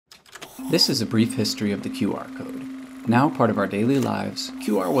This is a brief history of the QR code. Now part of our daily lives,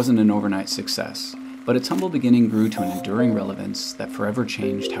 QR wasn't an overnight success, but its humble beginning grew to an enduring relevance that forever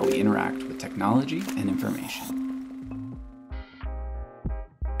changed how we interact with technology and information.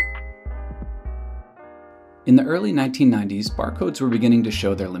 In the early 1990s, barcodes were beginning to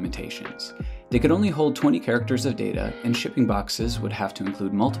show their limitations. They could only hold 20 characters of data, and shipping boxes would have to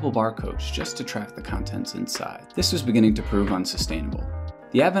include multiple barcodes just to track the contents inside. This was beginning to prove unsustainable.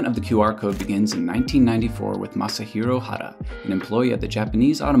 The advent of the QR code begins in 1994 with Masahiro Hara, an employee at the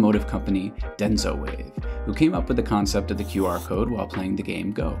Japanese automotive company Denso, who came up with the concept of the QR code while playing the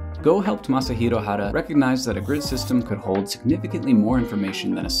game Go. Go helped Masahiro Hara recognize that a grid system could hold significantly more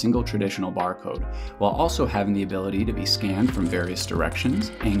information than a single traditional barcode, while also having the ability to be scanned from various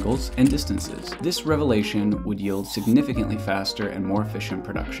directions, angles, and distances. This revelation would yield significantly faster and more efficient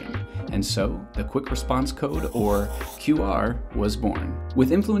production, and so the Quick Response Code, or QR, was born.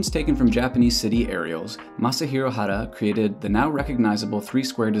 With influence taken from Japanese city aerials, Masahiro Hara created the now recognizable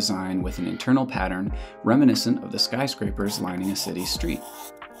three-square design with an internal pattern reminiscent of the skyscrapers lining a city street.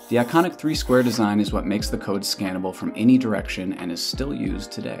 The iconic three-square design is what makes the code scannable from any direction and is still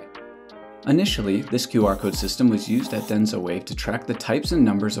used today. Initially, this QR code system was used at Denso to track the types and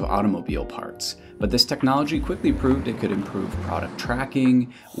numbers of automobile parts, but this technology quickly proved it could improve product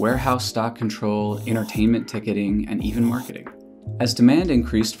tracking, warehouse stock control, entertainment ticketing, and even marketing. As demand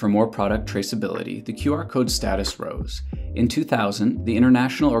increased for more product traceability, the QR code status rose. In 2000, the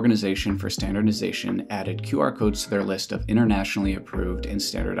International Organization for Standardization added QR codes to their list of internationally approved and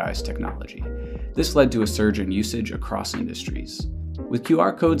standardized technology. This led to a surge in usage across industries. With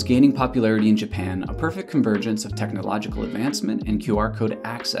QR codes gaining popularity in Japan, a perfect convergence of technological advancement and QR code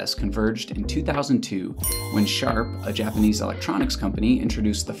access converged in 2002 when Sharp, a Japanese electronics company,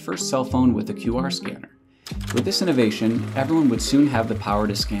 introduced the first cell phone with a QR scanner. With this innovation, everyone would soon have the power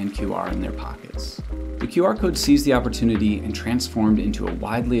to scan QR in their pockets. The QR code seized the opportunity and transformed into a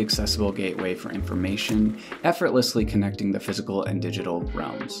widely accessible gateway for information, effortlessly connecting the physical and digital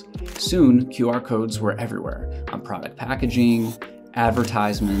realms. Soon, QR codes were everywhere, on product packaging,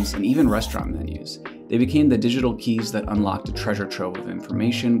 advertisements, and even restaurant menus. They became the digital keys that unlocked a treasure trove of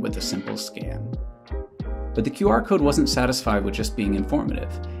information with a simple scan. But the QR code wasn't satisfied with just being informative.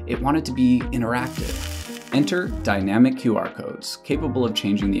 It wanted to be interactive. Enter dynamic QR codes, capable of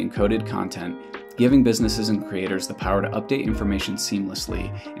changing the encoded content, giving businesses and creators the power to update information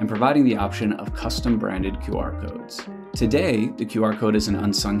seamlessly, and providing the option of custom-branded QR codes. Today, the QR code is an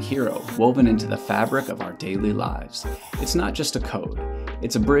unsung hero, woven into the fabric of our daily lives. It's not just a code.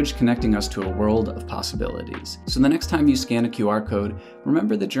 It's a bridge connecting us to a world of possibilities. So the next time you scan a QR code,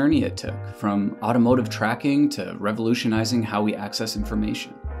 remember the journey it took, from automotive tracking to revolutionizing how we access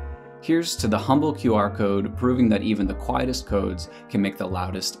information. Here's to the humble QR code, proving that even the quietest codes can make the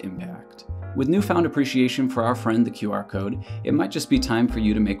loudest impact. With newfound appreciation for our friend the QR code, it might just be time for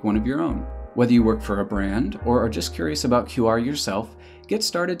you to make one of your own. Whether you work for a brand or are just curious about QR yourself, get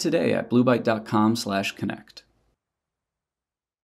started today at bluebyte.com/connect.